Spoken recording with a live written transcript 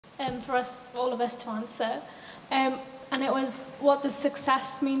for us, all of us, to answer. And it was, what does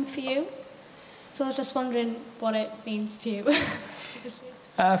success mean for you? So I was just wondering what it means to you.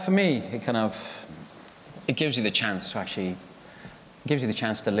 For me, it gives you the chance to actually,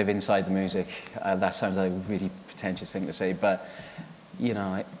 live inside the music. That sounds like a really pretentious thing to say, but you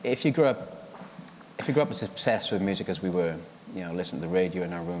know, if you grew up as obsessed with music as we were, you know, listening to the radio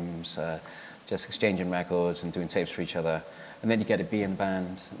in our rooms, just exchanging records and doing tapes for each other, and then you get to be in a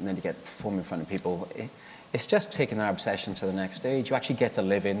band, and then you get to perform in front of people. It's just taking our obsession to the next stage. You actually get to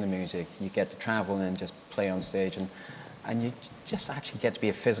live in the music. You get to travel and just play on stage, and you just actually get to be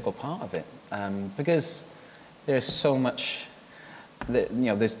a physical part of it. Because there's so much,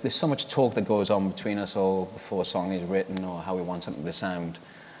 there's so much talk that goes on between us all before a song is written or how we want something to sound.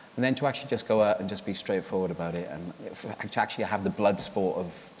 And then to actually just go out and just be straightforward about it, and to actually have the blood sport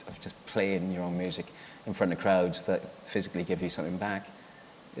of just playing your own music in front of crowds that physically give you something back,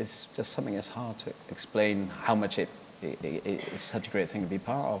 is just something that's hard to explain how much it's such a great thing to be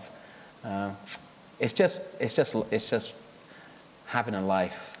part of. It's just having a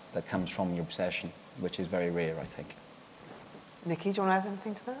life that comes from your obsession, which is very rare, I think. Nicky, do you want to add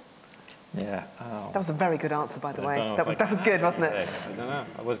anything to that? Yeah. That was a very good answer, by the way. That was good, wasn't it? I don't know.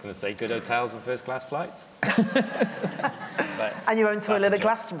 I was going to say good hotels and first-class flights. And your own toilet at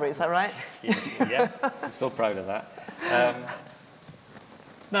Glastonbury, is that right? Yes, I'm still proud of that.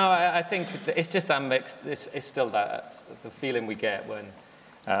 No, I think it's just that mixed. It's still that the feeling we get when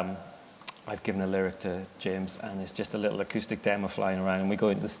I've given a lyric to James, and it's just a little acoustic demo flying around, and we go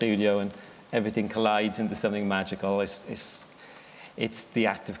into the studio, and everything collides into something magical. It's the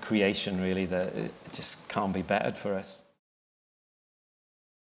act of creation, really, that it just can't be bettered for us.